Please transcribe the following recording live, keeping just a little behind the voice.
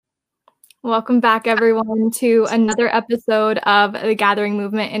Welcome back, everyone, to another episode of the Gathering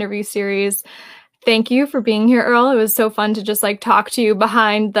Movement interview series. Thank you for being here, Earl. It was so fun to just talk to you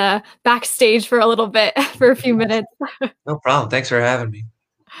behind the backstage for a little bit, for a few minutes. No problem. Thanks for having me.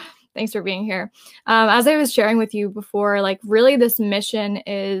 Thanks for being here. As I was sharing with you before, really this mission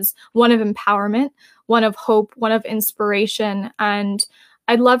is one of empowerment, one of hope, one of inspiration. And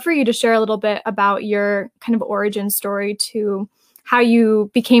I'd love for you to share a little bit about your kind of origin story to how you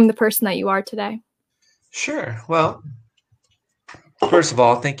became the person that you are today. Sure. Well, first of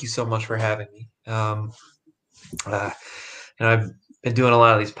all, thank you so much for having me. Uh, I've been doing a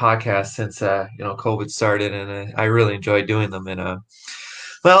lot of these podcasts since COVID started, and I really enjoy doing them.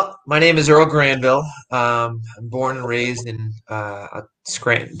 Well, my name is Earl Granville. I'm born and raised in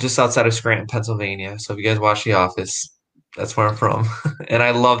Scranton, just outside of Scranton, Pennsylvania. So if you guys watch The Office, that's where I'm from, and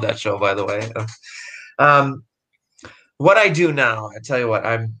I love that show, by the way. Um, what I do now, I tell you what,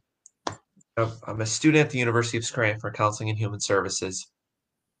 I'm a student at the University of Scranton for Counseling and Human Services.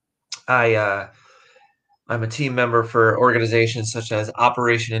 I'm a team member for organizations such as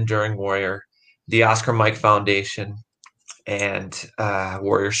Operation Enduring Warrior, the Oscar Mike Foundation, and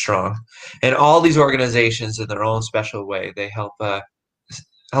Warrior Strong. And all these organizations, in their own special way, they help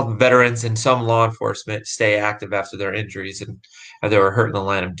veterans and some law enforcement stay active after their injuries and they were hurt in the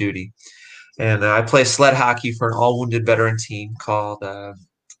line of duty. And I play sled hockey for an all-wounded veteran team called the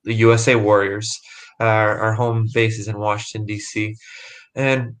USA Warriors. Our home base is in Washington, D.C.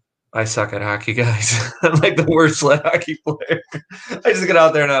 And I suck at hockey, guys. I'm like the worst sled hockey player. I just get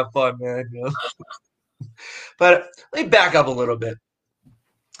out there and have fun, man. But let me back up a little bit.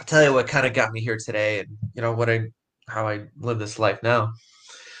 I'll tell you what kind of got me here today and how I live this life now.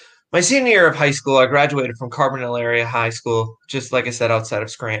 My senior year of high school, I graduated from Carbondale Area High School, just like I said, outside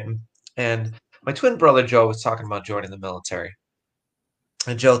of Scranton. And my twin brother, Joe, was talking about joining the military.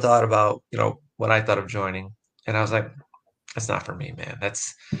 And Joe thought about, what I thought of joining. And I was like, that's not for me, man.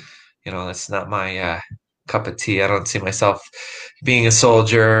 That's not my cup of tea. I don't see myself being a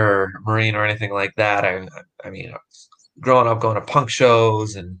soldier or Marine or anything like that. I mean, growing up going to punk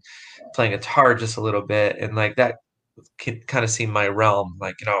shows and playing guitar just a little bit, and like that kind of seemed my realm.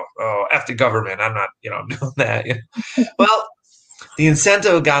 Oh, F the government. I'm not, doing that. Well, the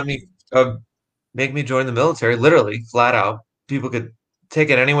incentive got me, make me join the military, literally, flat out. People could take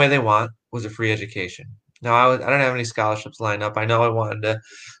it any way they want, was a free education. Now, I don't have any scholarships lined up. I know I wanted to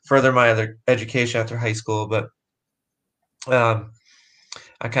further my other education after high school, but I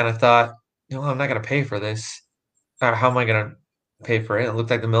kind of thought, I'm not going to pay for this. How am I going to pay for it? It looked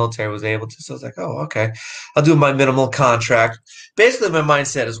like the military was able to. So I was like, oh, okay. I'll do my minimal contract. Basically, my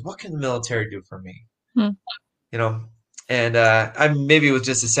mindset is, what can the military do for me? You know, and maybe it was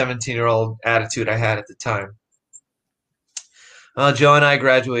just a 17-year-old attitude I had at the time. Joe and I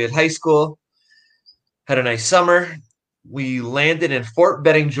graduated high school, had a nice summer. We landed in Fort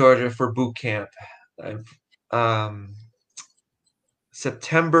Benning, Georgia for boot camp.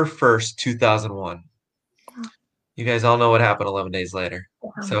 September 1st, 2001. You guys all know what happened 11 days later.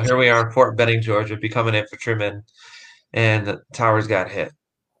 So here we are in Fort Benning, Georgia, becoming infantrymen, and the towers got hit.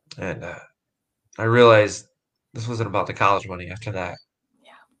 And I realized this wasn't about the college money after that.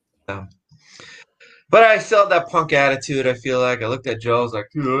 Yeah. But I still had that punk attitude. I feel like I looked at Joe, I was like,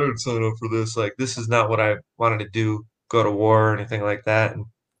 dude, I didn't sign up for this. Like, this is not what I wanted to do, go to war or anything like that. And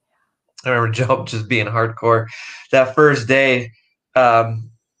I remember Joe just being hardcore. That first day, and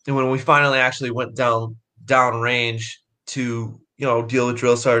when we finally actually went down range to, deal with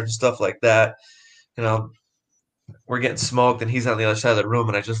drill sergeant and stuff like that, we're getting smoked and he's on the other side of the room.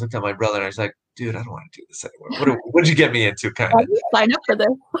 And I just looked at my brother and I was like, dude, I don't want to do this anymore. What'd you get me into, kind of? Sign up for this.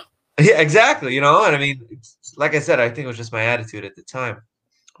 Yeah, exactly. And I mean, like I said, I think it was just my attitude at the time.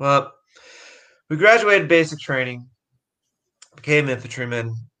 Well, we graduated basic training, became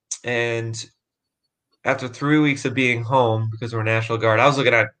infantrymen, and after 3 weeks of being home because we're National Guard, I was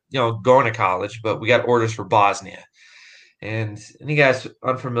looking at, going to college, but we got orders for Bosnia. And you guys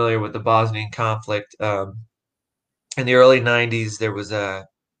unfamiliar with the Bosnian conflict, in the early 90s, there was I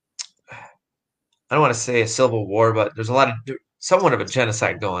don't want to say a civil war, but there's somewhat of a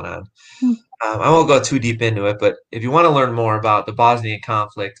genocide going on. I won't go too deep into it, but if you want to learn more about the Bosnian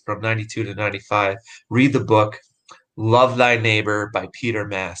conflict from 92 to 95, read the book Love Thy Neighbor by Peter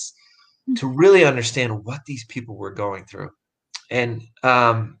Maas to really understand what these people were going through. And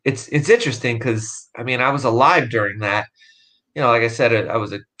it's interesting because, I mean, I was alive during that. Like I said, I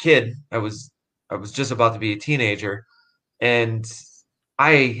was a kid. I was just about to be a teenager, and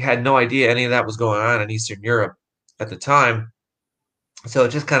I had no idea any of that was going on in Eastern Europe at the time. So it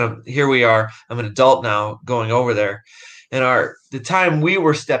just kind of, here we are. I'm an adult now going over there. And the time we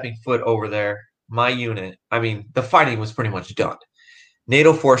were stepping foot over there, my unit, I mean, the fighting was pretty much done.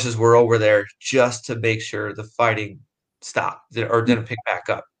 NATO forces were over there just to make sure the fighting stopped or didn't pick back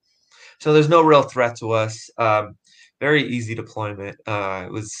up. So there's no real threat to us. Very easy deployment.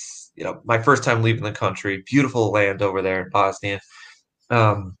 It was, my first time leaving the country. Beautiful land over there in Bosnia.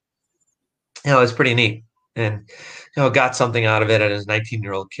 Um, it was pretty neat, and got something out of it as a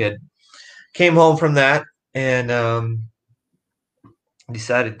 19-year-old kid. Came home from that and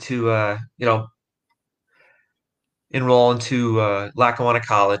decided to, enroll into Lackawanna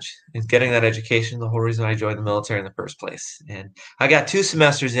College and getting that education. The whole reason I joined the military in the first place. And I got 2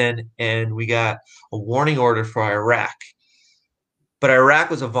 semesters in, and we got a warning order for Iraq. But Iraq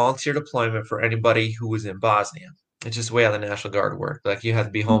was a volunteer deployment for anybody who was in Bosnia. It's just the way how the National Guard worked. Like, you had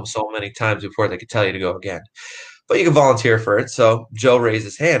to be home so many times before they could tell you to go again. But you could volunteer for it. So Joe raised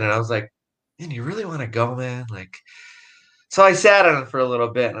his hand, and I was like, man, you really want to go, man? Like, so I sat on it for a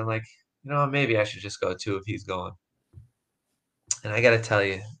little bit, and I'm like, maybe I should just go too if he's going. And I got to tell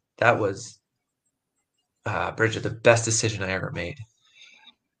you, that was, Bridget, the best decision I ever made.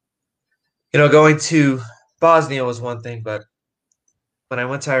 Going to Bosnia was one thing, but when I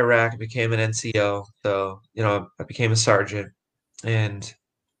went to Iraq, I became an NCO. So, I became a sergeant, and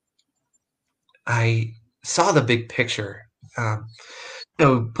I saw the big picture,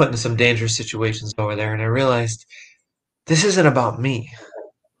 put in some dangerous situations over there. And I realized this isn't about me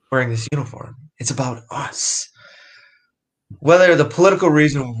wearing this uniform. It's about us. Whether the political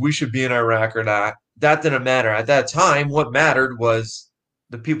reason we should be in Iraq or not, that didn't matter. At that time, what mattered was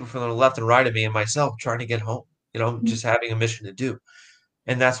the people from the left and right of me and myself trying to get home, just having a mission to do.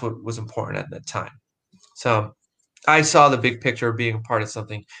 And that's what was important at that time. So I saw the big picture of being a part of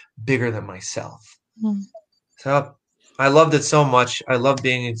something bigger than myself. Mm. So I loved it so much. I loved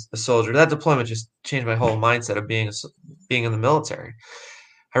being a soldier. That deployment just changed my whole mindset of being in the military.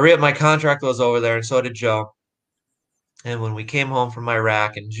 I re-upped my contract while I was over there, and so did Joe. And when we came home from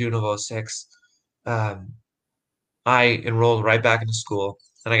Iraq in June of 2006, I enrolled right back into school.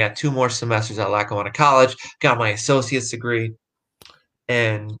 And I got 2 more semesters at Lackawanna College, got my associate's degree.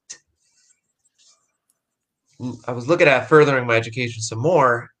 And I was looking at furthering my education some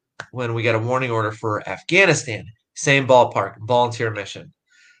more when we got a warning order for Afghanistan. Same ballpark, volunteer mission.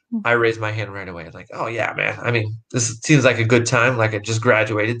 I raised my hand right away. Like, oh, yeah, man. I mean, this seems like a good time. Like, I just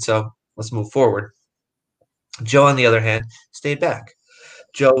graduated, so let's move forward. Joe, on the other hand, stayed back.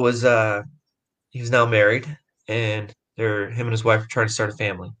 Joe was he was now married, and him and his wife were trying to start a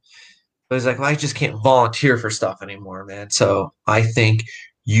family. But he's like, well, I just can't volunteer for stuff anymore, man. So I think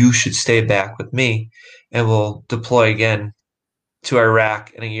you should stay back with me, and we'll deploy again to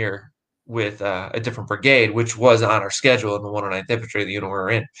Iraq in a year with a different brigade, which was on our schedule in the 109th Infantry, the unit we were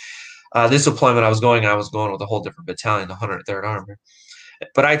in. This deployment I was going with a whole different battalion, the 103rd Armored.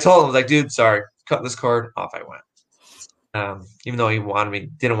 But I told him, like, dude, sorry, cut this cord. Off I went. Even though he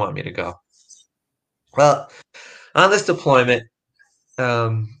didn't want me to go. Well, on this deployment,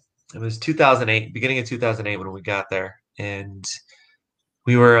 it was 2008, beginning of 2008 when we got there, and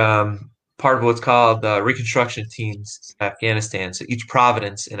we were part of what's called reconstruction teams in Afghanistan. So each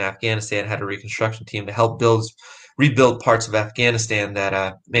province in Afghanistan had a reconstruction team to help rebuild parts of Afghanistan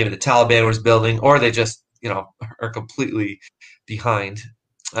that maybe the Taliban was building, or they just are completely behind.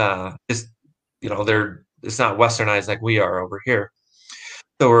 It's not westernized like we are over here.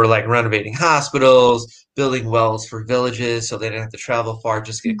 So we're like renovating hospitals, building wells for villages so they didn't have to travel far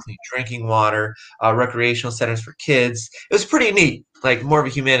just to get clean drinking water, recreational centers for kids. It was pretty neat, like more of a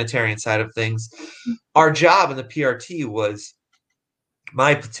humanitarian side of things. Our job in the PRT was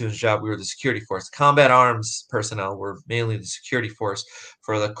my platoon's job. We were the security force. Combat arms personnel were mainly the security force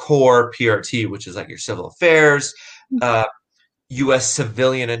for the core PRT, which is like your civil affairs, U.S.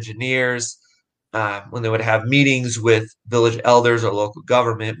 civilian engineers. When they would have meetings with village elders or local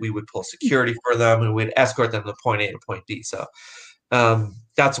government, we would pull security for them and we'd escort them to point A to point B. So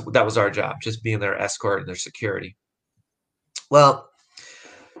that was our job, just being their escort and their security. Well,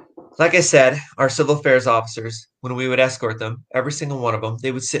 like I said, our civil affairs officers, when we would escort them, every single one of them,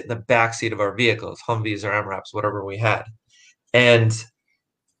 they would sit in the back seat of our vehicles, Humvees or MRAPs, whatever we had. And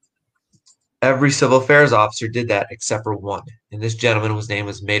every civil affairs officer did that except for one. And this gentleman, whose name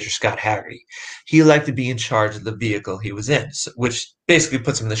was Major Scott Haggerty. He liked to be in charge of the vehicle he was in, which basically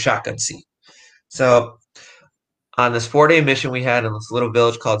puts him in the shotgun seat. So on this 4-day mission we had in this little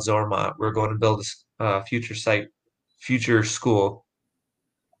village called Zormont, we were going to build this future school.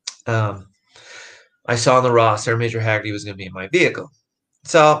 I saw on the roster Major Haggerty was going to be in my vehicle.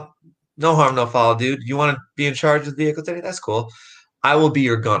 So no harm, no foul, dude. You want to be in charge of the vehicle today? That's cool. I will be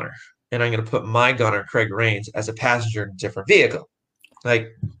your gunner. and I'm going to put my gunner, Craig Rains, as a passenger in a different vehicle. Like,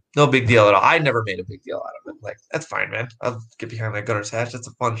 no big deal at all. I never made a big deal out of it. Like, that's fine, man. I'll get behind my gunner's hatch. That's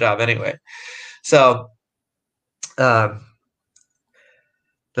a fun job anyway. So, um,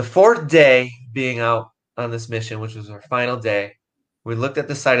 the fourth day being out on this mission, which was our final day, we looked at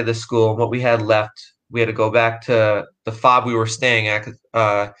the site of the school and what we had left. We had to go back to the fob we were staying at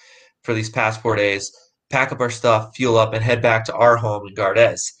for these past 4 days, pack up our stuff, fuel up, and head back to our home in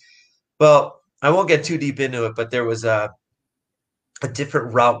Gardez. Well, I won't get too deep into it, but there was a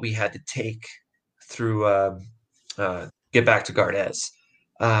different route we had to take through get back to Gardez.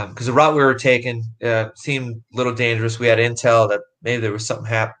 Because the route we were taking seemed a little dangerous. We had intel that maybe there was something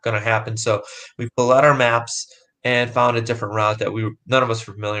going to happen. So we pulled out our maps and found a different route that none of us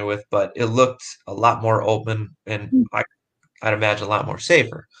were familiar with, but it looked a lot more open and I'd imagine a lot more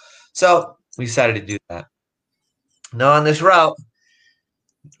safer. So we decided to do that. Now on this route,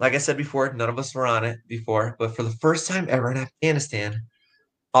 like I said before, none of us were on it before, but for the first time ever in Afghanistan,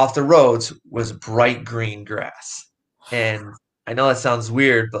 off the roads was bright green grass. And I know that sounds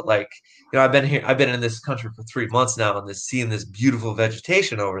weird, but like, I've been in this country for 3 months now and seeing this beautiful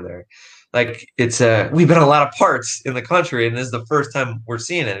vegetation over there. Like we've been in a lot of parts in the country and this is the first time we're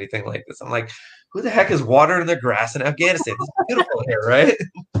seeing anything like this. I'm like, who the heck is watering their grass in Afghanistan? It's beautiful here, right?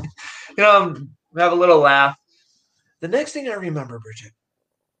 We have a little laugh. The next thing I remember, Bridget,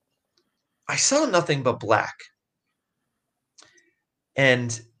 I saw nothing but black.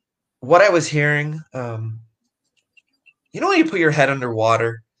 And what I was hearing, when you put your head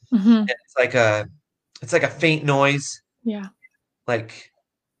underwater, Mm-hmm. it's like a faint noise. Yeah. Like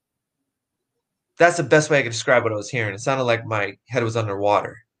that's the best way I could describe what I was hearing. It sounded like my head was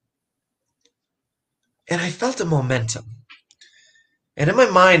underwater. And I felt a momentum. And in my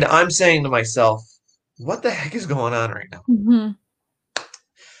mind, I'm saying to myself, what the heck is going on right now? Mm-hmm.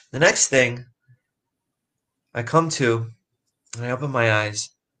 The next thing I come to, and I open my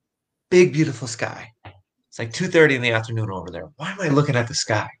eyes, big, beautiful sky. It's like 2:30 in the afternoon over there. Why am I looking at the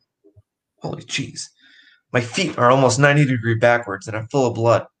sky? Holy jeez. My feet are almost 90-degree backwards and I'm full of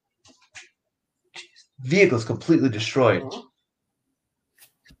blood. Vehicle's completely destroyed.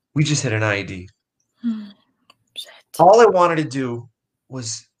 We just hit an IED. Shit. All I wanted to do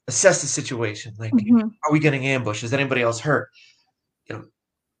was assess the situation. Like, Mm-hmm. are we getting ambushed? Is anybody else hurt?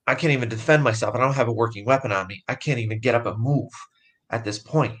 I can't even defend myself. I don't have a working weapon on me. I can't even get up and move at this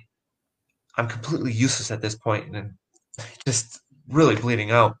point. I'm completely useless at this point and just really bleeding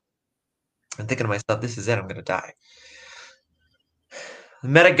out. I'm thinking to myself, this is it. I'm going to die. The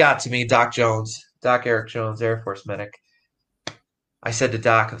medic got to me, Doc Eric Jones, Air Force medic. I said to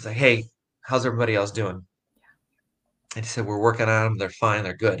Doc, I was like, hey, how's everybody else doing? And he said, we're working on them. They're fine.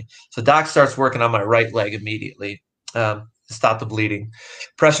 They're good. So Doc starts working on my right leg immediately to stop the bleeding.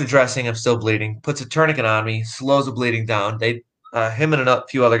 Pressure dressing, I'm still bleeding. Puts a tourniquet on me, slows the bleeding down. Him and a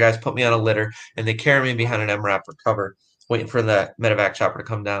few other guys put me on a litter, and they carry me behind an MRAP for cover, waiting for the medevac chopper to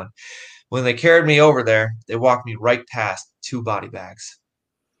come down. When they carried me over there, they walked me right past 2 body bags.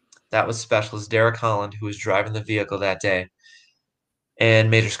 That was Specialist Derek Holland, who was driving the vehicle that day, and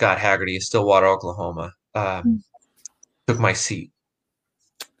Major Scott Haggerty of Stillwater, Oklahoma, took my seat.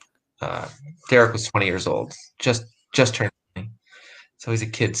 Derek was 20 years old, just turned 20, so he's a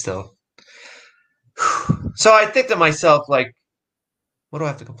kid still. So I think to myself, like, what do I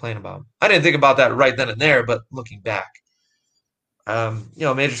have to complain about? I didn't think about that right then and there, but looking back,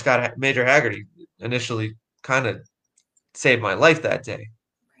 Major Haggerty initially kind of saved my life that day.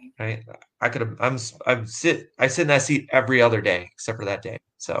 Right? I sit in that seat every other day except for that day.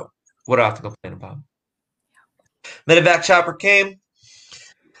 So what do I have to complain about? Medevac chopper came.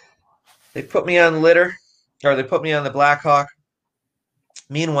 They put me on the litter, or they put me on the Black Hawk.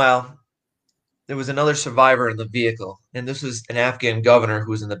 Meanwhile, there was another survivor in the vehicle, and this was an Afghan governor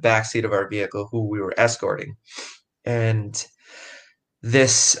who was in the back seat of our vehicle who we were escorting. And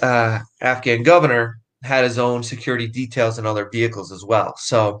this Afghan governor had his own security details in other vehicles as well.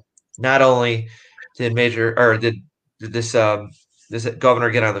 So not only did this governor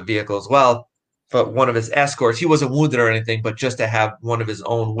get on the vehicle as well, but one of his escorts, he wasn't wounded or anything, but just to have one of his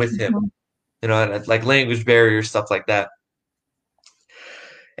own with him, like language barriers, stuff like that.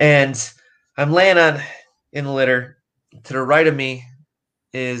 And I'm laying in the litter. To the right of me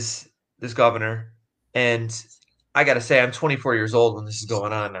is this governor, and I got to say, I'm 24 years old when this is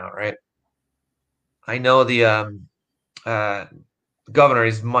going on now, right? I know the governor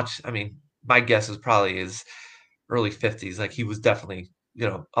is much, my guess is probably his early 50s. Like he was definitely,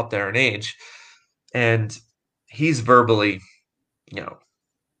 up there in age. And he's verbally,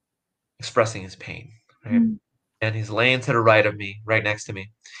 expressing his pain, right? And he's laying to the right of me, right next to me.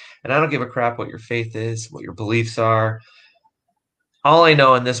 And I don't give a crap what your faith is, what your beliefs are. All I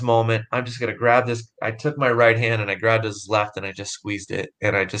know in this moment, I'm just gonna grab this. I took my right hand and I grabbed his left and I just squeezed it.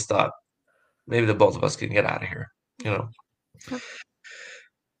 And I just thought maybe the both of us can get out of here, you know. Yep.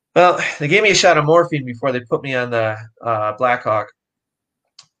 Well, they gave me a shot of morphine before they put me on the Blackhawk.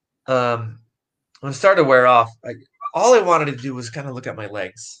 When it started to wear off, all I wanted to do was kind of look at my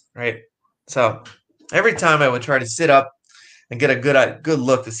legs, right? So every time I would try to sit up and get a good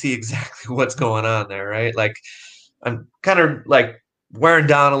look to see exactly what's going on there, right? Like I'm kind of like wearing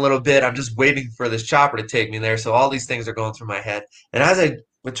down a little bit. I'm just waiting for this chopper to take me there. So all these things are going through my head. And as I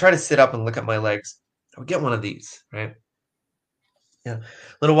would try to sit up and look at my legs, I would get one of these, right? Yeah. A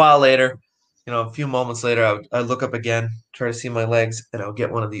little while later, a few moments later, I'd look up again, try to see my legs, and I would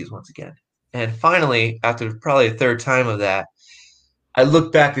get one of these once again. And finally, after probably a third time of that, I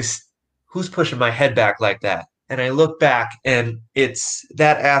look back to who's pushing my head back like that. And I look back, and it's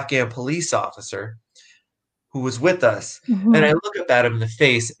that Afghan police officer who was with us. And I Mhm. look up at him in the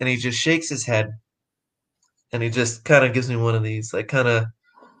face, and he just shakes his head, and he just kind of gives me one of these, like, kind of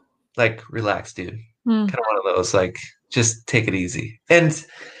like, relax, dude. Mm. Kind of one of those, like, just take it easy. And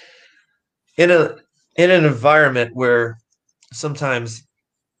in a in an environment where sometimes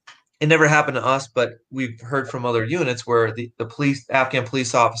it never happened to us, but we've heard from other units where the police, Afghan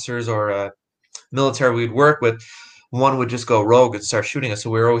police officers or military we'd work with, one would just go rogue and start shooting us. So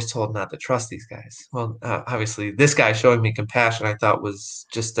we were always told not to trust these guys. Well, obviously, this guy showing me compassion, I thought was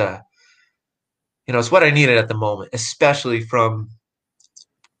just, it's what I needed at the moment, especially from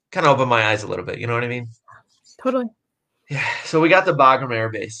kind of open my eyes a little bit. You know what I mean? Totally. Yeah. So we got to Bagram Air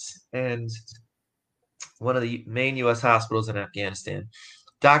Base, and one of the main U.S. hospitals in Afghanistan.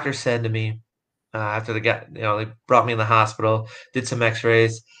 Doctor said to me after they brought me in the hospital, did some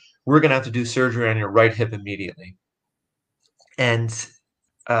X-rays. We're gonna have to do surgery on your right hip immediately. And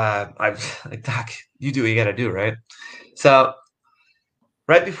I was like, Doc, you do what you gotta do, right? So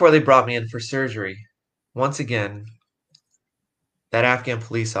right before they brought me in for surgery, once again, that Afghan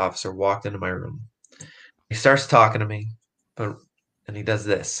police officer walked into my room. He starts talking to me, and he does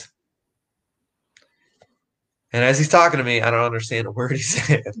this. And as he's talking to me, I don't understand a word he's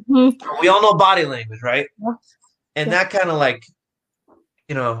saying. Mhm. We all know body language, right? Yeah. And Yeah. that kind of like,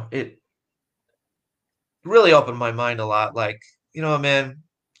 it really opened my mind a lot. Like, man,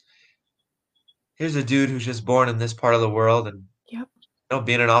 here's a dude who's just born in this part of the world and Yep.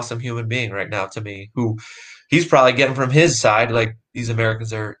 being an awesome human being right now to me, who he's probably getting from his side, like these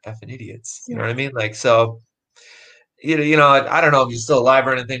Americans are effing idiots. You know Yeah. what I mean? Like, so, I don't know if he's still alive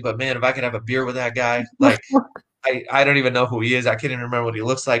or anything, but man, if I could have a beer with that guy, like, I don't even know who he is. I can't even remember what he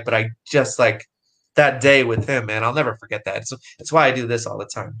looks like, but I just like that day with him, man, I'll never forget that. So it's why I do this all the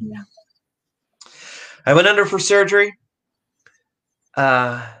time. Yeah. I went under for surgery.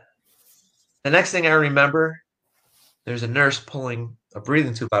 Uh, the next thing I remember, there's a nurse pulling a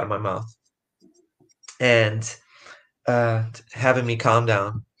breathing tube out of my mouth and having me calm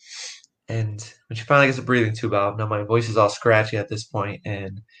down. And when she finally gets the breathing tube out, now my voice is all scratchy at this point,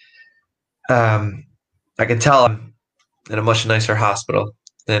 and I can tell I'm in a much nicer hospital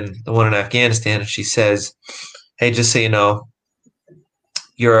than the one in Afghanistan. And she says, "Hey, just so you know,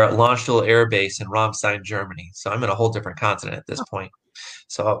 you're at Landstuhl Air Base in Ramstein, Germany." So I'm in a whole different continent at this point.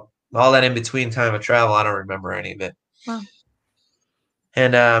 So all that in between time of travel, I don't remember any of it. Wow.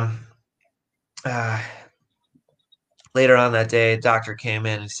 And uh, later on that day, a doctor came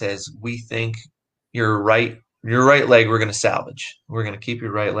in and says, "We think your right leg we're going to salvage. We're going to keep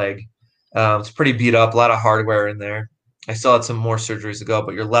your right leg. It's pretty beat up, a lot of hardware in there. I still had some more surgeries to go,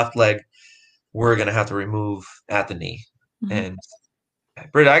 but your left leg we're going to have to remove at the knee." Mhm.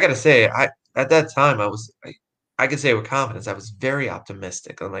 And Britt, I got to say, at that time I could say with confidence I was very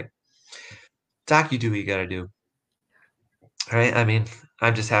optimistic. I'm like, Doc, you do what you got to do. All right. I mean,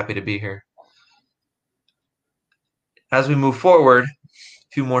 I'm just happy to be here. As we move forward, a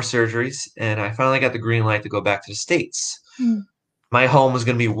few more surgeries, and I finally got the green light to go back to the States. Mm. My home was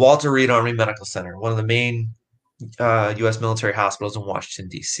going to be Walter Reed Army Medical Center, one of the main U.S. military hospitals in Washington,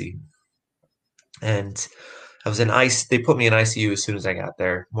 D.C. And I was in ICU. They put me in ICU as soon as I got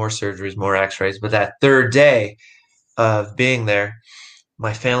there. More surgeries, more x-rays. But that third day of being there,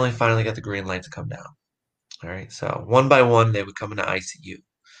 my family finally got the green light to come down. All right. So one by one, they would come into ICU.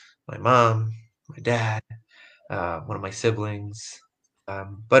 My mom, my dad, one of my siblings.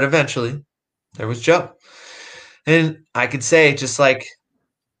 But eventually, there was Joe. And I could say, just like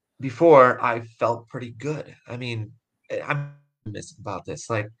before, I felt pretty good. I mean, I'm optimistic about this.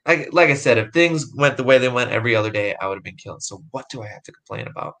 Like I said, if things went the way they went every other day, I would have been killed. So what do I have to complain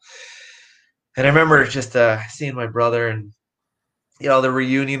about? And I remember just seeing my brother, and the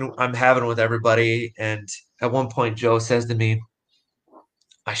reunion I'm having with everybody. And at one point, Joe says to me,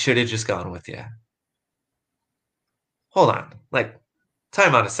 I should have just gone with you. Hold on. Like,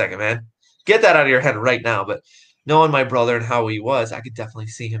 time out a second, man. Get that out of your head right now. But knowing my brother and how he was, I could definitely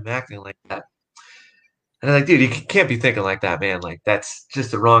see him acting like that. And I'm like, dude, you can't be thinking like that, man. Like, that's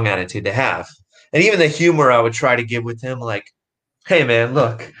just the wrong attitude to have. And even the humor I would try to give with him, like, hey, man,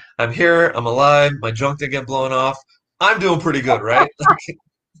 look, I'm here. I'm alive. My junk didn't get blown off. I'm doing pretty good, right?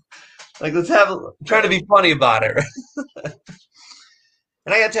 Like, let's have, trying to be funny about it.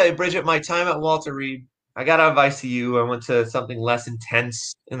 And I got to tell you, Bridget, my time at Walter Reed, I got out of ICU. I went to something less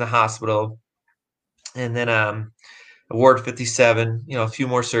intense in the hospital. And then Ward 57, a few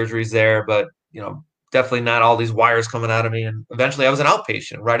more surgeries there, but, definitely not all these wires coming out of me. And eventually I was an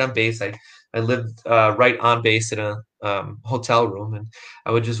outpatient right on base. I lived right on base in a hotel room, and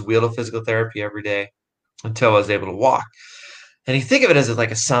I would just wheel to physical therapy every day until I was able to walk. And you think of it as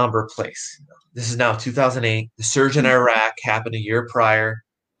like a somber place. This is now 2008. The surge in Iraq happened a year prior.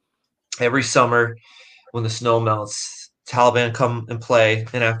 Every summer when the snow melts, Taliban come and play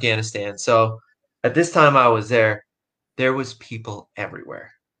in Afghanistan. So at this time I was there was people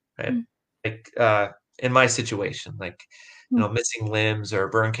everywhere, right? Mm. Like in my situation, like Mm. missing limbs or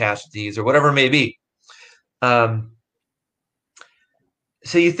burn casualties or whatever it may be. So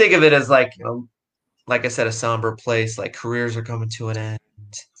you think of it as like like I said, a somber place. Like careers are coming to an end.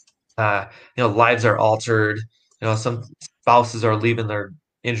 Lives are altered. Some spouses are leaving their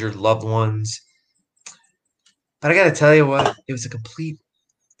injured loved ones. But I got to tell you what, it was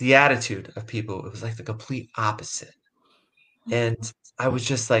the attitude of people, it was like the complete opposite. And I was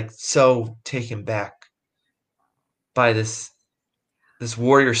just like so taken back by this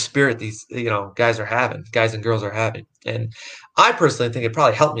warrior spirit these guys and girls are having. And I personally think it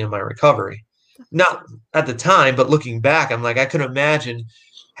probably helped me in my recovery. Not at the time, but looking back, I'm like, I couldn't imagine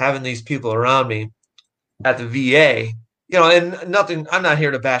having these people around me at the VA. And nothing, I'm not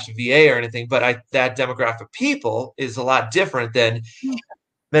here to bash the VA or anything, but that demographic of people is a lot different than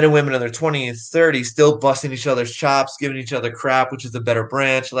men and women in their 20s, 30s, still busting each other's chops, giving each other crap, which is the better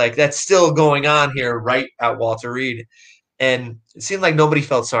branch. Like that's still going on here right at Walter Reed. And it seemed like nobody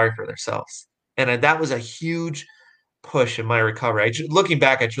felt sorry for themselves. And that was a huge push in my recovery. Looking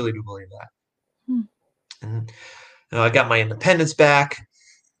back, I truly do believe that. Hmm. And I got my independence back.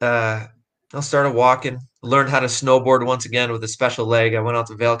 I started walking, learned how to snowboard once again with a special leg. I went out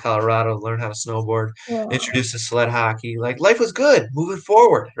to Vail, Colorado, learned how to snowboard, introduced to sled hockey. Like life was good, moving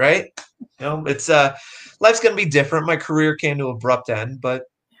forward, right? It's life's gonna be different. My career came to an abrupt end, but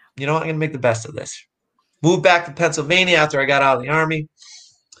I'm gonna make the best of this. Moved back to Pennsylvania after I got out of the Army.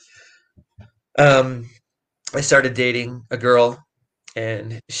 I started dating a girl,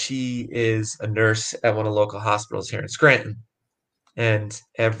 and she is a nurse at one of the local hospitals here in Scranton. And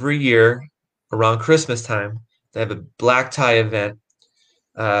every year around Christmas time, they have a black tie event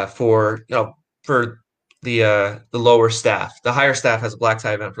for the lower staff. The higher staff has a black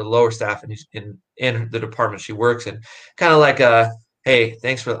tie event for the lower staff in the department she works in. Kind of like hey,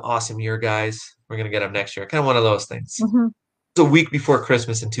 thanks for the awesome year, guys. We're gonna get up next year. Kind of one of those things. Mm-hmm. It's a week before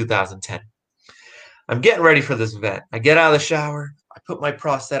Christmas in 2010. I'm getting ready for this event. I get out of the shower. I put my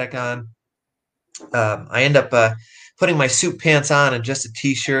prosthetic on. I end up putting my suit pants on and just a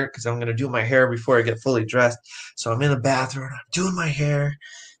t-shirt because I'm going to do my hair before I get fully dressed. So I'm in the bathroom. I'm doing my hair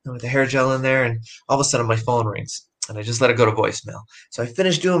with the hair gel in there, and all of a sudden my phone rings, and I just let it go to voicemail. So I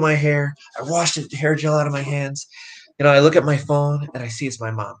finished doing my hair. I washed the hair gel out of my hands. I look at my phone, and I see it's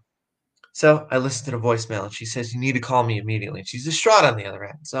my mom. So I listen to the voicemail, and she says, you need to call me immediately. And she's distraught on the other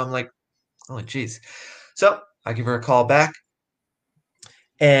end. So I'm like, oh, geez. So I give her a call back,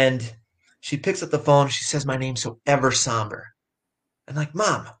 and she picks up the phone. She says my name so ever somber. I'm like,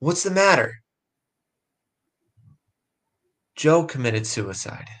 Mom, what's the matter? Joe committed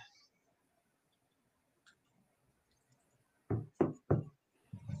suicide.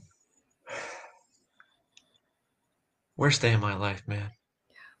 Worst day of my life, man.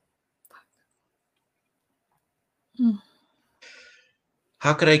 Mm.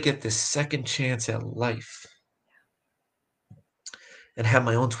 How could I get this second chance at life and have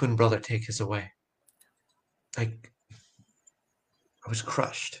my own twin brother take his away? I was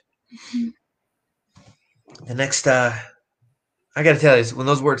crushed. Mm-hmm. The next, I got to tell you, when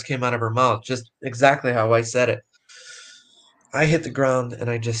those words came out of her mouth, just exactly how I said it, I hit the ground and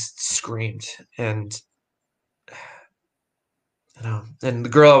I just screamed. And, and the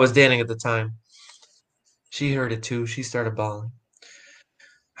girl I was dating at the time, she heard it too. She started bawling.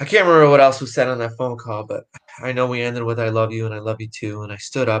 I can't remember what else was said on that phone call, but I know we ended with I love you and I love you too. And I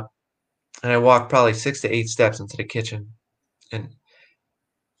stood up and I walked probably 6 to 8 steps into the kitchen. And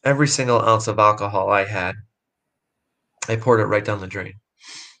every single ounce of alcohol I had, I poured it right down the drain.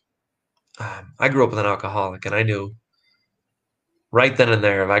 I grew up with an alcoholic, and I knew right then and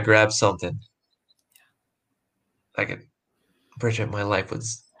there, if I grabbed something, I could, Bridget, my life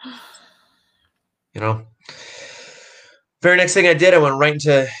was, you know. Very next thing I did, I went right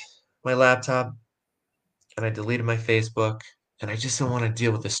into my laptop and I deleted my Facebook, and I just didn't want to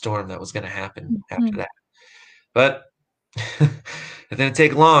deal with the storm that was going to happen after Mhm. that. But it didn't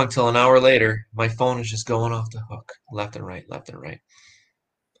take long till an hour later, my phone was just going off the hook, left and right, left and right.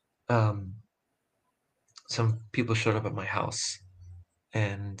 Um, some people showed up at my house,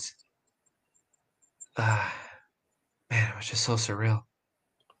 and uh, man, it was just so surreal.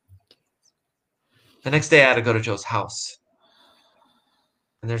 The next day, I had to go to Joe's house,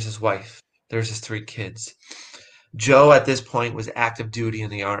 and there's his wife, there's his three kids. Joe, at this point, was active duty in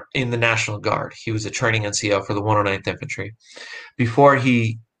the National Guard. He was a training NCO for the 109th Infantry. Before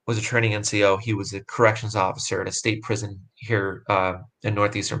he was a training NCO, he was a corrections officer at a state prison here in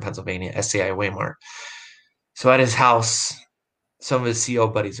northeastern Pennsylvania, SCI Waymart. So at his house, some of his CO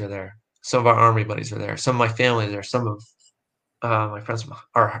buddies are there. Some of our Army buddies are there. Some of my family is there. Some of my friends from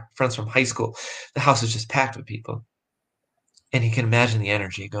our friends from high school. The house is just packed with people, and you can imagine the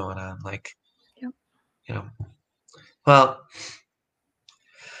energy going on. Like, Yep. you know, well,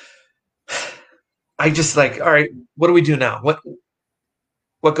 I just like, all right, what do we do now?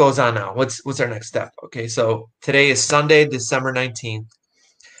 What goes on now? What's our next step? Okay, so today is Sunday, December 19th.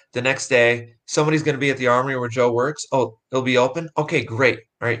 The next day, somebody's going to be at the Armory where Joe works. Oh, it'll be open? Okay, great.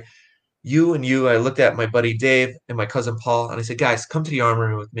 All right. I looked at my buddy Dave and my cousin Paul, and I said, guys, come to the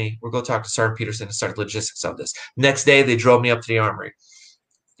Armory with me. We'll go talk to Sergeant Peterson and start the logistics of this. Next day, they drove me up to the Armory.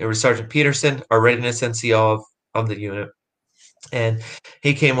 There was Sergeant Peterson, our readiness NCO of the unit. And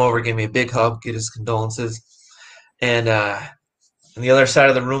he came over, gave me a big hug, get his condolences. And on the other side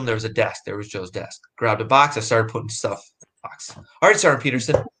of the room, there was a desk. There was Joe's desk. Grabbed a box. I started putting stuff in the box. All right, Sergeant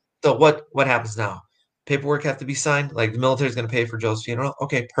Peterson. So what happens now? Paperwork have to be signed. Like the military is going to pay for Joe's funeral.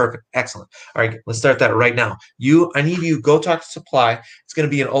 Okay, perfect, excellent. All right, let's start that right now. I need you go talk to supply. It's going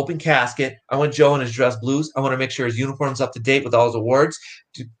to be an open casket. I want Joe in his dress blues. I want to make sure his uniform's up to date with all his awards.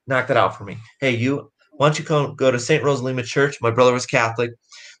 Knock that out for me. Hey, why don't you go to St. Rosalima Church? My brother was Catholic,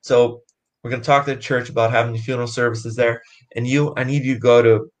 so we're going to talk to the church about having the funeral services there. And I need you to go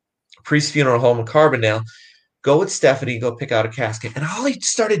to Priest Funeral Home in Carbondale. Go with Stephanie, go pick out a casket. And all I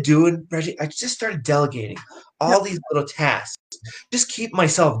started doing, Reggie, I just started delegating all these little tasks. Just keep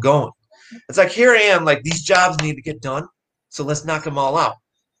myself going. It's like, here I am, like these jobs need to get done. So let's knock them all out.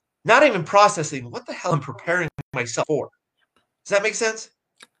 Not even processing what the hell I'm preparing myself for. Does that make sense?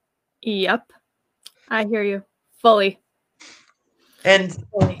 Yep. I hear you fully. And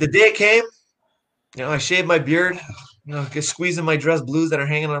the day came, I shaved my beard, just squeezing my dress blues that are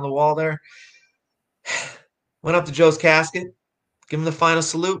hanging on the wall there. Went up to Joe's casket, give him the final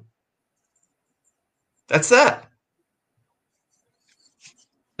salute. That's that.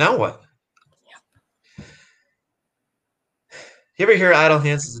 Now what? Yep. You ever hear idle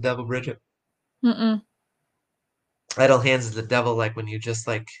hands is the devil, Bridget? Mm-mm. Idle hands is the devil, like when you just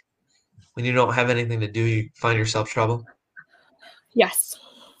when you don't have anything to do, you find yourself trouble. Yes.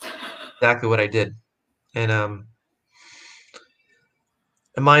 Exactly what I did. And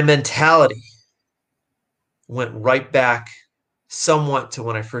my mentality went right back somewhat to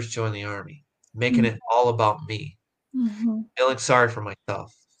when I first joined the Army, making it all about me, feeling sorry for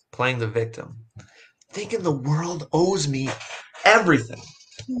myself, playing the victim, thinking the world owes me everything.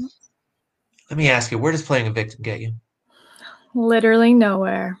 Let me ask you, where does playing a victim get you? Literally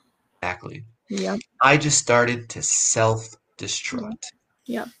nowhere. Exactly. Yep. I just started to self-destruct.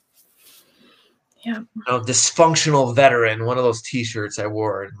 Yep. Yeah. Dysfunctional veteran, one of those t-shirts I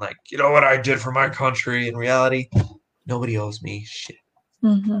wore, and like, you know what I did for my country. In reality, nobody owes me shit.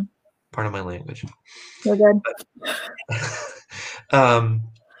 Mm-hmm. Part of my language. You're good.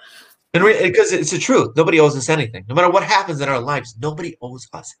 Because it's the truth. Nobody owes us anything. No matter what happens in our lives, nobody owes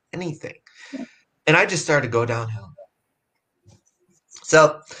us anything. Yeah. And I just started to go downhill.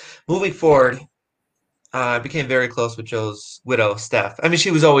 So moving forward, I became very close with Joe's widow, Steph. I mean,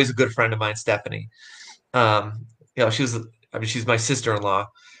 she was always a good friend of mine, Stephanie. She's my sister-in-law,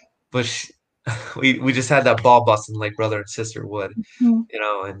 but we just had that ball busting like brother and sister would,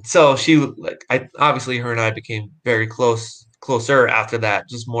 and so her and I became very closer after that,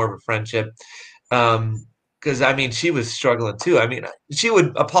 just more of a friendship. Because she was struggling too. I mean, she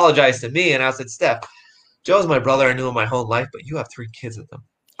would apologize to me, and I said, Steph, Joe's my brother. I knew him my whole life, but you have 3 kids with them.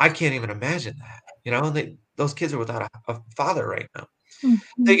 I can't even imagine that. Those kids are without a father right now. So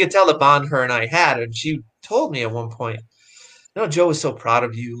you could tell the bond her and I had, and she told me at one point, Joe was so proud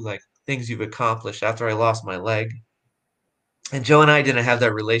of you, like things you've accomplished after I lost my leg. And Joe and I didn't have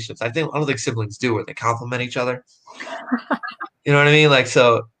that relationship. I don't think siblings do where they compliment each other. You know what I mean? Like,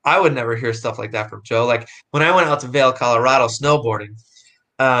 so I would never hear stuff like that from Joe. Like when I went out to Vail, Colorado snowboarding,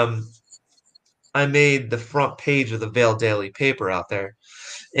 um, I made the front page of the Vail Daily paper out there.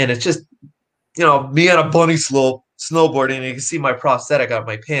 And it's just, me on a bunny slope snowboarding, and you can see my prosthetic on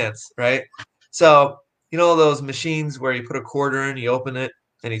my pants, right? So, those machines where you put a quarter in, you open it,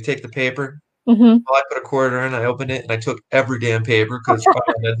 and you take the paper. Hmm. Well, I put a quarter in, I opened it, and I took every damn paper because it's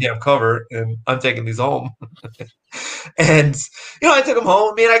probably on that damn cover, and I'm taking these home. And I took them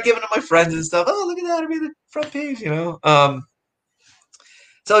home. I give them to my friends and stuff. Oh, look at that! I made the front page.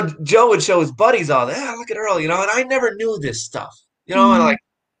 So Joe would show his buddies all that. Ah, look at Earl, and I never knew this stuff, and like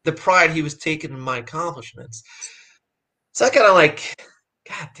the pride he was taking in my accomplishments. So I kind of like,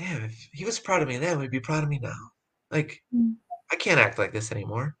 God damn, if he was proud of me then, he'd be proud of me now. Like, I can't act like this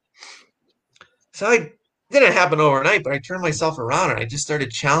anymore. So I didn't happen overnight, but I turned myself around and I just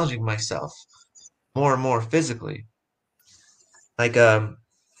started challenging myself more and more physically. Like, I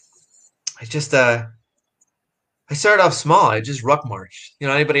just I started off small. I just ruck marched.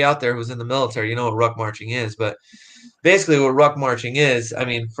 Anybody out there who's in the military, you know what ruck marching is. But basically, what ruck marching is, I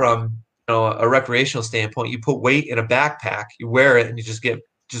mean, from a recreational standpoint, you put weight in a backpack, you wear it, and you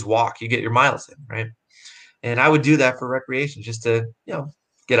just walk. You get your miles in, right? And I would do that for recreation, just to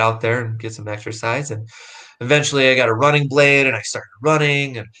get out there and get some exercise. And eventually, I got a running blade, and I started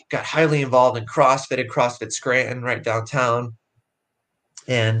running, and got highly involved in CrossFit at CrossFit Scranton, right downtown.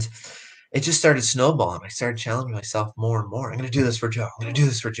 And it just started snowballing. I started challenging myself more and more. I'm going to do this for Joe. I'm going to do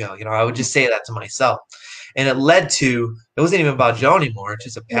this for Joe. I would just say that to myself. And it led to, it wasn't even about Joe anymore. It's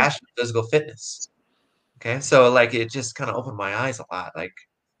just a passion for physical fitness. Okay. So like, it just kind of opened my eyes a lot. Like,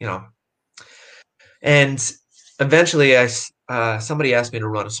 you know, and eventually somebody asked me to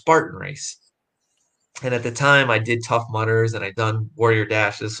run a Spartan race. And at the time I did Tough Mudders and I'd done Warrior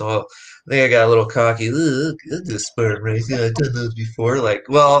Dashes. So I think I got a little cocky. Look, I did a Spartan race. Yeah, I've done those before. Like,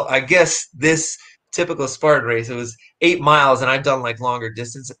 well, I guess this typical Spartan race, it was 8 miles and I've done like longer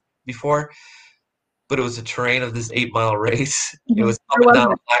distance before, but it was the terrain of this 8 mile race. It Hmm. was up Or and was down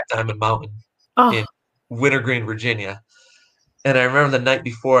a it? Black Diamond Mountain in Oh. Wintergreen, Virginia. And I remember the night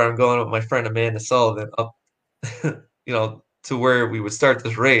before I'm going with my friend Amanda Sullivan up, to where we would start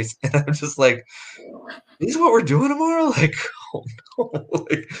this race. And I'm just like, is what we're doing tomorrow? Like, oh no,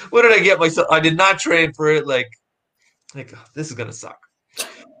 like, what did I get myself? I did not train for it. Like oh, this is gonna suck.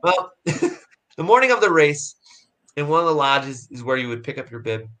 Well, the morning of the race, in one of the lodges is where you would pick up your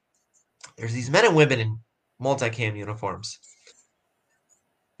bib. There's these men and women in multicam uniforms,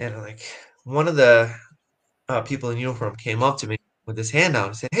 and like one of the people in uniform came up to me with his hand out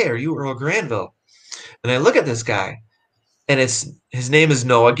and said, "Hey, are you Earl Granville?" And I look at this guy, and his name is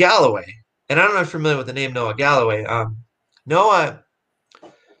Noah Galloway. And I don't know if you're familiar with the name Noah Galloway. Noah,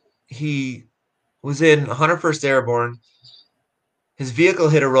 he was in 101st Airborne. His vehicle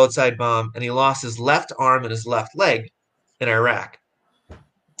hit a roadside bomb, and he lost his left arm and his left leg in Iraq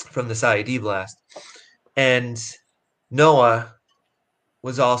from this IED blast. And Noah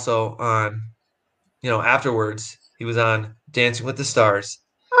was also on, afterwards, he was on Dancing with the Stars,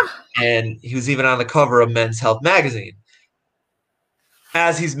 and he was even on the cover of Men's Health magazine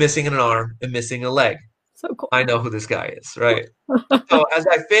as he's missing an arm and missing a leg. So cool. I know who this guy is, right? So as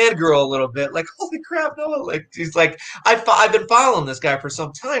I fangirl a little bit, like, holy crap, Noah! Like, he's like, I've been following this guy for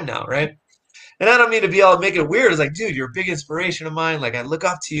some time now, right? And I don't mean to be all make it weird. It's like, dude, you're a big inspiration of mine. Like, I look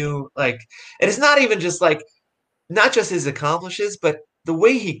up to you. Like, and it's not even just like, not just his accomplishes, but the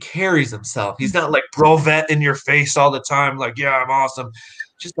way he carries himself. He's not like bro vet in your face all the time. Like, yeah, I'm awesome.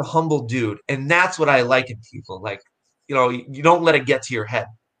 Just a humble dude. And that's what I like in people. Like, you don't let it get to your head.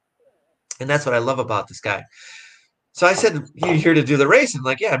 And that's what I love about this guy. So I said, "You here to do the race?" And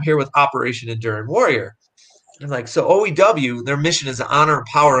like, yeah, I'm here with Operation Enduring Warrior. And like, so OEW, their mission is to honor,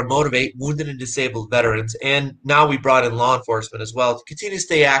 empower, and motivate wounded and disabled veterans. And now we brought in law enforcement as well to continue to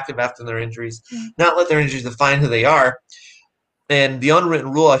stay active after their injuries, not let their injuries define who they are. And the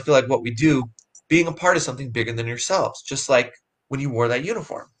unwritten rule, I feel like what we do, being a part of something bigger than yourselves, just like when you wore that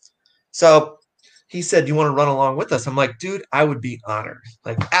uniform. So he said, "You want to run along with us?" I'm like, dude, I would be honored.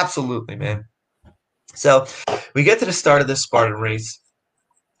 Like, absolutely, man. So we get to the start of this Spartan race.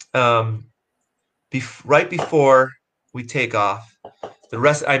 Um, right before we take off,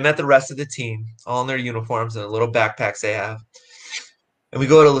 I met the rest of the team, all in their uniforms and the little backpacks they have. And we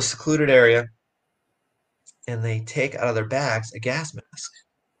go to a secluded area, and they take out of their bags a gas mask,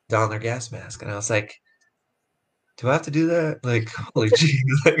 don their gas mask. And I was like, do I have to do that? Like, holy gee.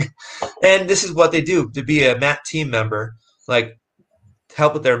 Like, and this is what they do. To be a MAT team member, like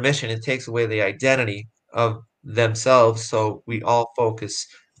help with their mission. It takes away the identity of themselves. So we all focus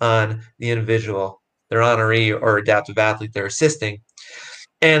on the individual, their honoree or adaptive athlete they're assisting.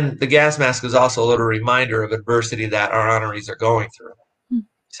 And the gas mask is also a little reminder of adversity that our honorees are going through.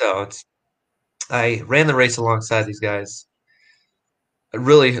 So I ran the race alongside these guys. The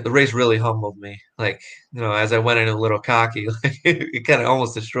race really humbled me. Like, as I went in a little cocky, like, it kind of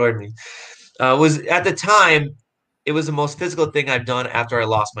almost destroyed me. Was at the time, it was the most physical thing I've done after I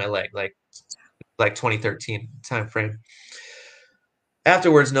lost my leg, like 2013 time frame.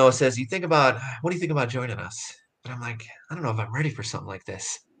 Afterwards, Noah says, what do you think about joining us? And I'm like, I don't know if I'm ready for something like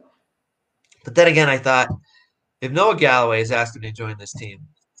this. But then again, I thought, if Noah Galloway is asking me to join this team,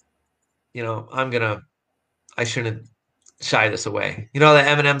 I shouldn't shy this away. You know that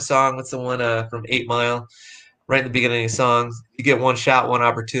Eminem song? What's the one from 8 Mile? Right in the beginning of the song, you get one shot, one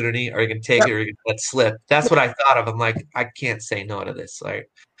opportunity, or you can take Yep. it or you can let slip. That's what I thought of. I'm like, I can't say no to this. Like,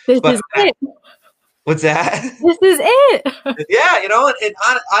 This but is it. what's that? This is it. Yeah, and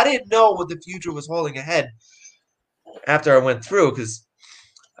I didn't know what the future was holding ahead after I went through because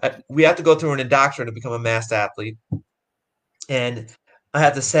we have to go through an indoctrination to become a masked athlete. And I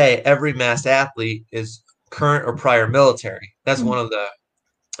have to say, every masked athlete is current or prior military. That's one of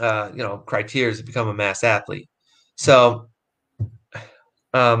the criteria to become a masked athlete. So,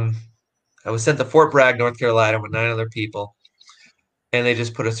 I was sent to Fort Bragg, North Carolina, with 9 other people, and they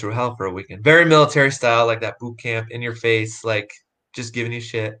just put us through hell for a weekend. Very military style, like that boot camp, in your face, like just giving you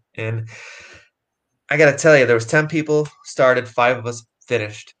shit. And I got to tell you, there was 10 people started, 5 of us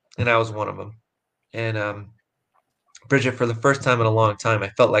finished, and I was one of them. And Bridget, for the first time in a long time, I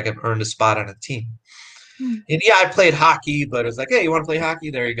felt like I've earned a spot on a team. And yeah, I played hockey, but it was like, hey, you want to play hockey?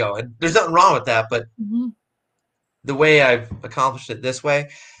 There you go. And there's nothing wrong with that, but the way I've accomplished it this way,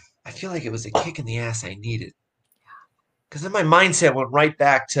 I feel like it was a kick in the ass I needed. Because then my mindset went right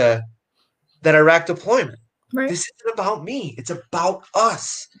back to that Iraq deployment. Right. This isn't about me. It's about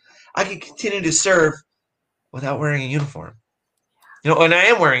us. I can continue to serve without wearing a uniform. And I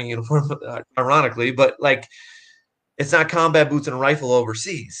am wearing a uniform, ironically, but like it's not combat boots and a rifle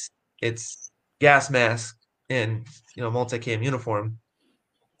overseas. It's gas mask and multicam uniform.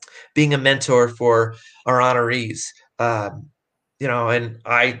 Being a mentor for our honorees, and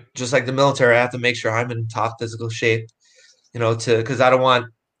I just like the military, I have to make sure I'm in top physical shape, because I don't want,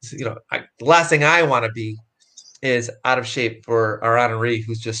 the last thing I want to be is out of shape for our honoree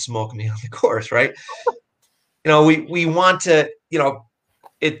who's just smoking me on the course, right? We want to,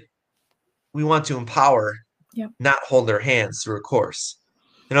 we want to empower, not hold their hands through a course,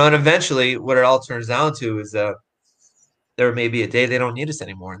 and eventually what it all turns down to is there may be a day they don't need us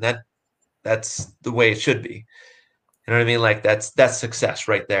anymore, and that's the way it should be. You know what I mean? Like that's success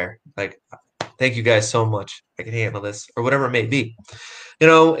right there. Like, thank you guys so much. I can handle this, or whatever it may be.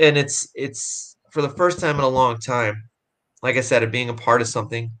 And it's for the first time in a long time, like I said, of being a part of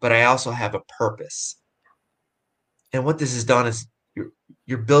something, but I also have a purpose. And what this has done is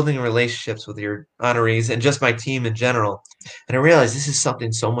you're building relationships with your honorees and just my team in general. And I realized this is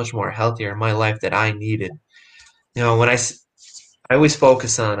something so much more healthier in my life that I needed. When I always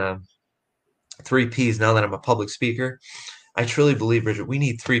focus on 3 P's now that I'm a public speaker. I truly believe, Bridget, we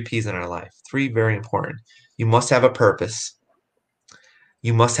need 3 P's in our life. 3 very important. You must have a purpose.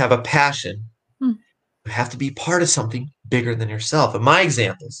 You must have a passion. You have to be part of something bigger than yourself. And my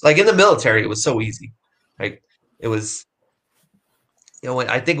examples, like in the military, it was so easy. Like it was,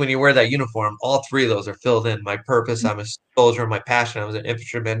 I think when you wear that uniform, all 3 of those are filled in. My purpose, I'm a soldier. My passion, I was an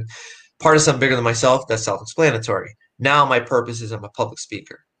infantryman. Part of something bigger than myself, that's self-explanatory. Now my purpose is I'm a public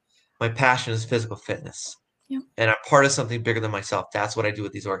speaker. My passion is physical fitness. And I'm part of something bigger than myself. That's what I do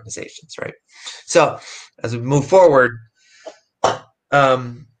with these organizations, right? So as we move forward,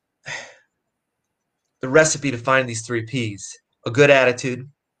 the recipe to find these 3 P's, a good attitude,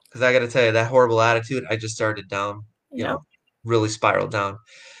 because I got to tell you, that horrible attitude, I just started down, really spiraled down.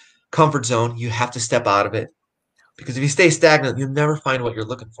 Comfort zone, you have to step out of it, because if you stay stagnant, you'll never find what you're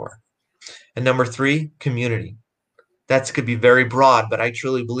looking for. And number 3, community. That could be very broad, but I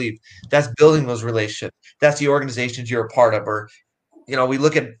truly believe that's building those relationships. That's the organizations you're a part of. Or, we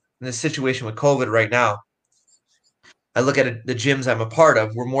look at the situation with COVID right now. I look at it, the gyms I'm a part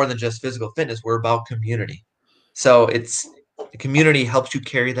of. We're more than just physical fitness. We're about community. So the community helps you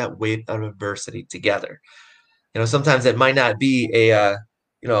carry that weight of adversity together. Sometimes it might not be a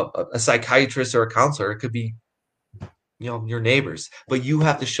psychiatrist or a counselor. It could be, your neighbors, but you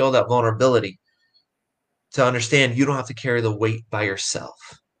have to show that vulnerability to understand you don't have to carry the weight by yourself.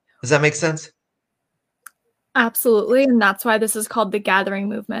 Does that make sense? Absolutely. And that's why this is called the gathering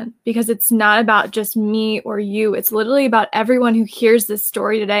movement, because it's not about just me or you. It's literally about everyone who hears this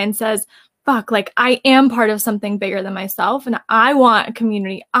story today and says, fuck, like I am part of something bigger than myself. And I want a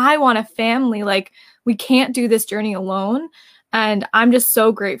community. I want a family. Like we can't do this journey alone. And I'm just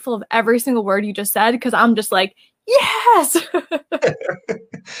so grateful of every single word you just said, because I'm just like, yes.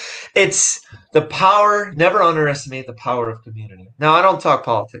 It's the power, never underestimate the power of community. Now, I don't talk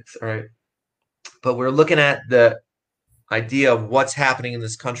politics, all right? But we're looking at the idea of what's happening in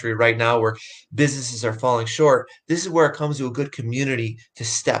this country right now where businesses are falling short. This is where it comes to a good community to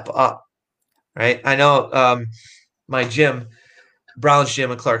step up, right? I know my gym, Brown's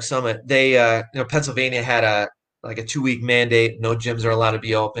Gym in Clark Summit, they, Pennsylvania had a 2-week mandate. No gyms are allowed to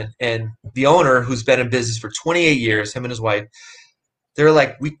be open. And the owner, who's been in business for 28 years, him and his wife, they're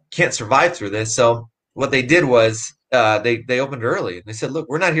like, we can't survive through this. So what they did was they opened early. They said, look,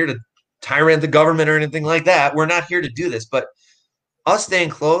 we're not here to tyrant the government or anything like that. We're not here to do this. But us staying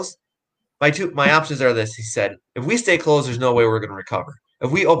closed, my options are this. He said, if we stay closed, there's no way we're going to recover.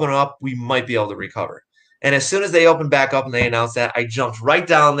 If we open up, we might be able to recover. And as soon as they opened back up and they announced that, I jumped right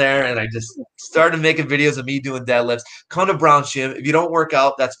down there and I just started making videos of me doing deadlifts. Come to Brown's Gym. If you don't work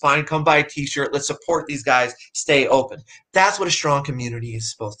out, that's fine. Come buy a t-shirt. Let's support these guys. Stay open. That's what a strong community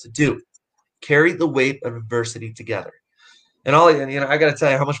is supposed to do. Carry the weight of adversity together. And I got to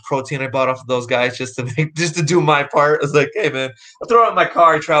tell you how much protein I bought off of those guys just to do my part. It's like, hey man, I'll throw it in my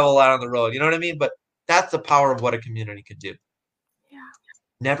car. I travel a lot on the road. You know what I mean? But that's the power of what a community can do. Yeah.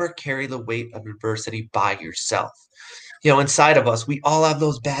 Never carry the weight of adversity by yourself. Inside of us, we all have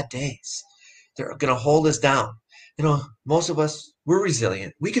those bad days. They're going to hold us down. Most of us, we're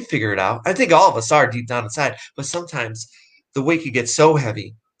resilient. We can figure it out. I think all of us are deep down inside. But sometimes the weight could get so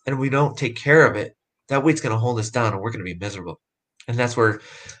heavy and we don't take care of it, that weight's going to hold us down and we're going to be miserable. And that's where,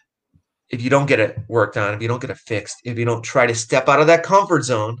 if you don't get it worked on, if you don't get it fixed, if you don't try to step out of that comfort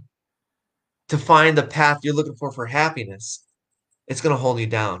zone to find the path you're looking for happiness, it's going to hold you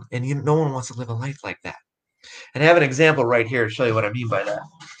down. And no one wants to live a life like that. And I have an example right here to show you what I mean by that.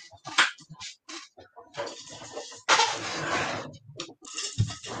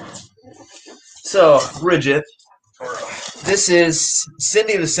 So, Bridget, this is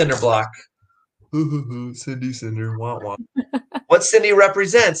Cindy the Cinder Block. Cindy Cinder, wah wah. What Cindy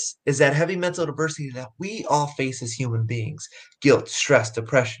represents is that heavy mental adversity that we all face as human beings. Guilt, stress,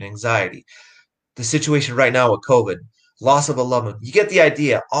 depression, anxiety. The situation right now with COVID, loss of a loved one. You get the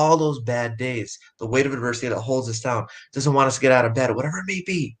idea. All those bad days, the weight of adversity that holds us down, doesn't want us to get out of bed, whatever it may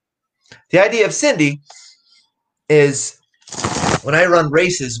be. The idea of Cindy is when I run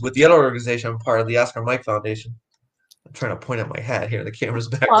races with the other organization I'm part of, the Oscar Mike Foundation. I'm trying to point at my hat here. The camera's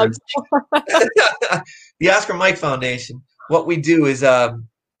back there. The Oscar Mike Foundation, what we do is I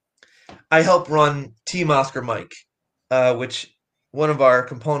help run Team Oscar Mike, which one of our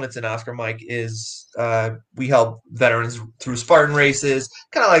components in Oscar Mike is we help veterans through Spartan races,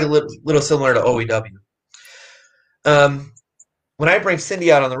 kind of like a little similar to OEW. When I bring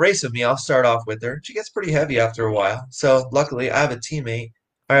Cindy out on the race with me, I'll start off with her. She gets pretty heavy after a while. So luckily, I have a teammate.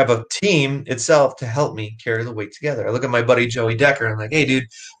 I have a team itself to help me carry the weight together. I look at my buddy Joey Decker and I'm like, hey, dude,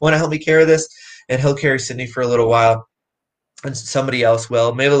 want to help me carry this? And he'll carry Cindy for a little while. And somebody else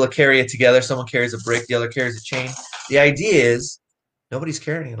will. Maybe they'll carry it together. Someone carries a brick, the other carries a chain. The idea is nobody's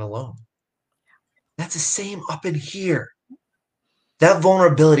carrying it alone. That's the same up in here. That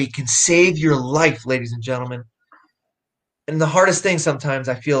vulnerability can save your life, ladies and gentlemen. And the hardest thing sometimes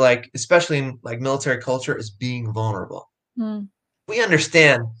I feel like, especially in like military culture, is being vulnerable. We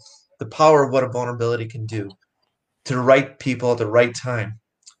understand the power of what a vulnerability can do to the right people at the right time.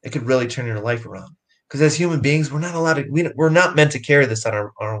 It could really turn your life around. Because as human beings, we're not allowed to, we're not meant to carry this on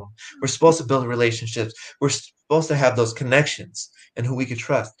our own. We're supposed to build relationships. We're supposed to have those connections and who we could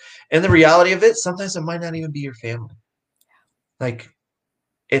trust. And the reality of it, sometimes it might not even be your family. But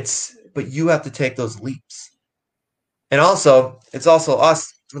you have to take those leaps. And also, it's also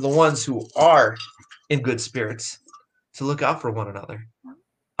us, for the ones who are in good spirits, to look out for one another.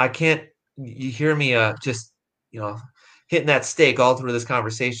 You hear me just, hitting that stake all through this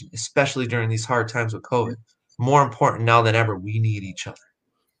conversation, especially during these hard times with COVID. More important now than ever, we need each other.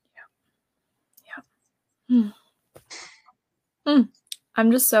 Yeah.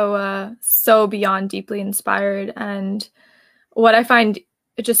 I'm just so beyond deeply inspired. And what I find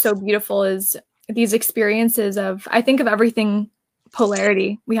just so beautiful is these experiences of, I think of everything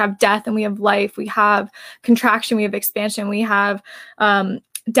polarity. We have death and we have life. We have contraction. We have expansion. We have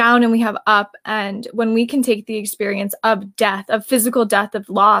down and we have up. And when we can take the experience of death, of physical death, of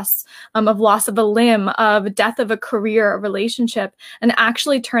loss of a limb, of death of a career, a relationship, and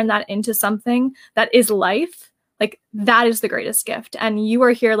actually turn that into something that is life, like that is the greatest gift. And you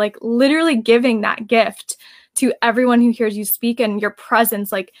are here like literally giving that gift to everyone who hears you speak, and your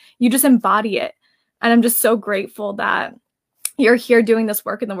presence, like you just embody it. And I'm just so grateful that you're here doing this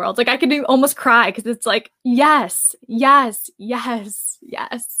work in the world. Like I could almost cry because it's like, yes, yes, yes,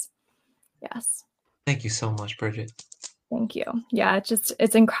 yes, yes. Thank you so much, Bridget. Thank you. Yeah,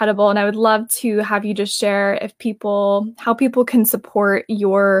 it's incredible. And I would love to have you just share how people can support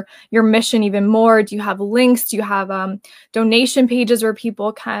your mission even more. Do you have links? Do you have donation pages where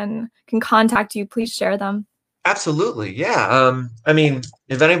people can contact you? Please share them. Absolutely. Yeah. I mean,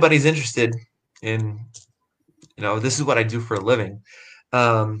 if anybody's interested in, this is what I do for a living.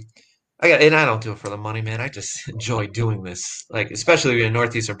 And I don't do it for the money, man. I just enjoy doing this. Like, especially in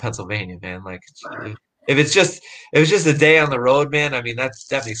northeastern Pennsylvania, man. Like, if it's just a day on the road, man, I mean, that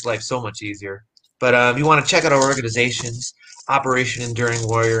makes life so much easier. But you want to check out our organizations: Operation Enduring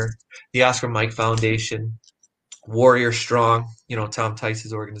Warrior, the Oscar Mike Foundation, Warrior Strong. Tom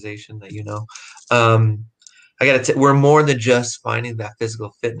Tice's organization that you know. Um, we're more than just finding that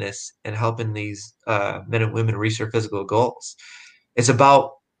physical fitness and helping these men and women reach their physical goals. It's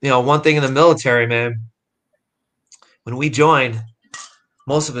about, one thing in the military, man. When we join,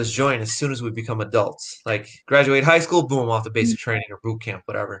 most of us join as soon as we become adults. Like graduate high school, boom, off to basic training or boot camp,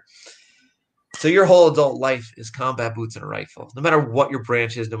 whatever. So your whole adult life is combat boots and a rifle. No matter what your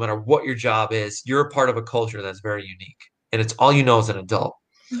branch is, no matter what your job is, you're a part of a culture that's very unique. And it's all you know as an adult.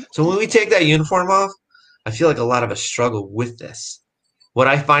 So when we take that uniform off, I feel like a lot of us struggle with this. What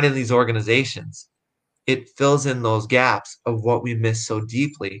I find in these organizations, it fills in those gaps of what we miss so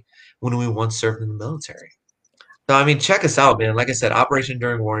deeply when we once served in the military. So, I mean, check us out, man. Like I said, Operation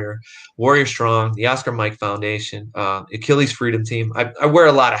Enduring Warrior, Warrior Strong, the Oscar Mike Foundation, Achilles Freedom Team. I wear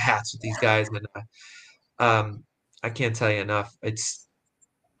a lot of hats with these guys, and I can't tell you enough. It's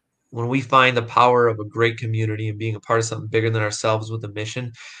when we find the power of a great community and being a part of something bigger than ourselves with a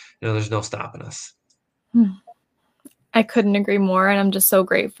mission, there's no stopping us. I couldn't agree more. And I'm just so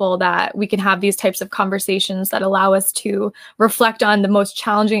grateful that we can have these types of conversations that allow us to reflect on the most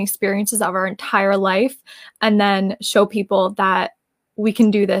challenging experiences of our entire life and then show people that we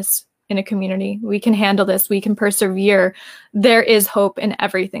can do this in a community. We can handle this. We can persevere. There is hope in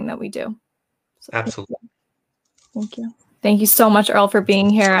everything that we do. So absolutely. Thank you. Thank you so much, Earl, for being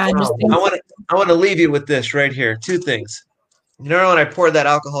here. I want to leave you with this right here. Two things. When I poured that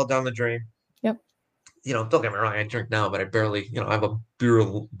alcohol down the drain, don't get me wrong, I drink now, but I barely, I have a beer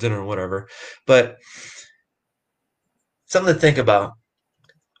dinner or whatever. But something to think about.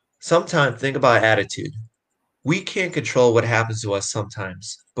 Sometimes think about attitude. We can't control what happens to us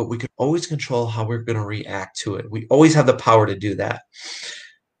sometimes, but we can always control how we're going to react to it. We always have the power to do that.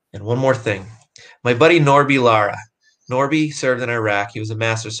 And one more thing. My buddy Norby Lara. Norby served in Iraq. He was a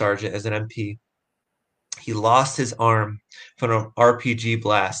master sergeant as an MP. He lost his arm from an RPG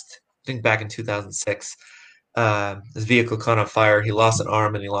blast, I think back in 2006. His vehicle caught on fire. He lost an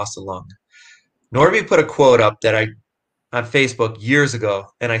arm and he lost a lung. Norby put a quote up on Facebook years ago,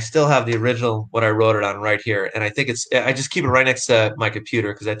 and I still have the original, what I wrote it on right here. And I think I just keep it right next to my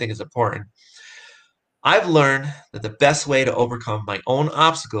computer because I think it's important. I've learned that the best way to overcome my own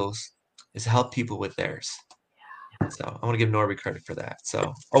obstacles is to help people with theirs. So I want to give Norby credit for that.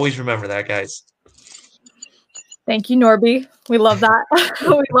 So always remember that, guys. Thank you, Norby. We love that.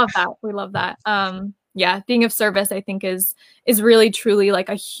 We love that. We love that. Yeah, being of service, I think is really truly like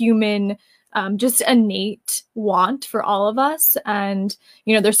a human, just innate want for all of us. And,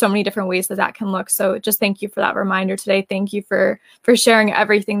 there's so many different ways that can look. So just thank you for that reminder today. Thank you for sharing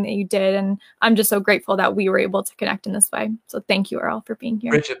everything that you did. And I'm just so grateful that we were able to connect in this way. So thank you, Earl, for being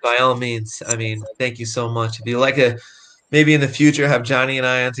here. Bridget, by all means. I mean, thank you so much. If you like maybe in the future have Johnny and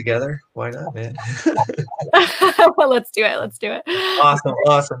I on together, why not, man? Well, let's do it. Let's do it.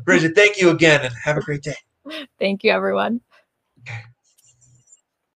 Awesome. Bridget, thank you again and have a great day. Thank you, everyone. Okay.